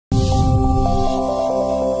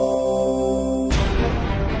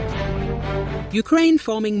Ukraine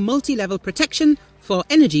forming multi-level protection for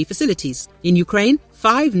energy facilities. In Ukraine,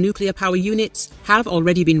 5 nuclear power units have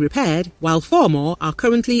already been repaired, while 4 more are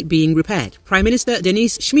currently being repaired. Prime Minister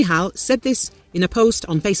Denis Shmyhal said this in a post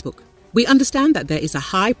on Facebook. We understand that there is a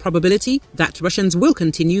high probability that Russians will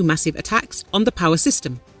continue massive attacks on the power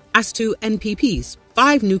system. As to NPPs,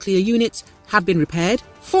 5 nuclear units have been repaired,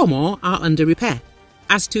 4 more are under repair.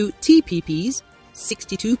 As to TPPs,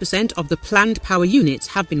 62% of the planned power units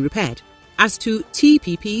have been repaired. As to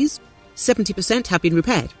TPPs, 70% have been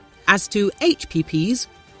repaired. As to HPPs,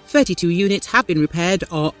 32 units have been repaired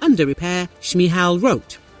or under repair, Shmyhal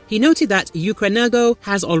wrote. He noted that Ukrenergo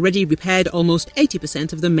has already repaired almost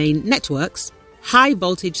 80% of the main networks.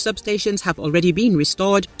 High-voltage substations have already been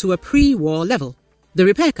restored to a pre-war level. The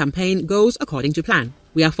repair campaign goes according to plan.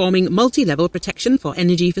 We are forming multi-level protection for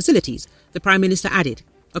energy facilities, the Prime Minister added.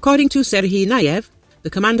 According to Serhiy Nayev, the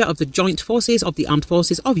commander of the Joint Forces of the Armed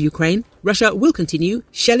Forces of Ukraine, Russia will continue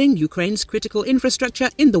shelling Ukraine's critical infrastructure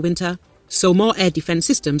in the winter, so more air defense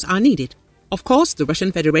systems are needed. Of course, the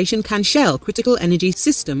Russian Federation can shell critical energy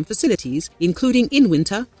system facilities, including in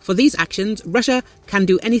winter. For these actions, Russia can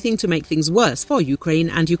do anything to make things worse for Ukraine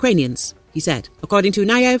and Ukrainians, he said. According to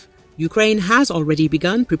Nayev, Ukraine has already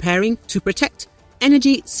begun preparing to protect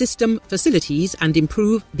energy system facilities and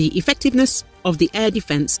improve the effectiveness of the air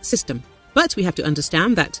defense system. But we have to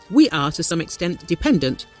understand that we are to some extent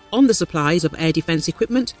dependent on the supplies of air defense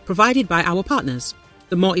equipment provided by our partners.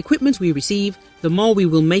 The more equipment we receive, the more we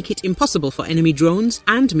will make it impossible for enemy drones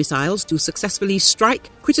and missiles to successfully strike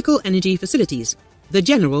critical energy facilities, the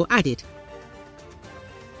general added.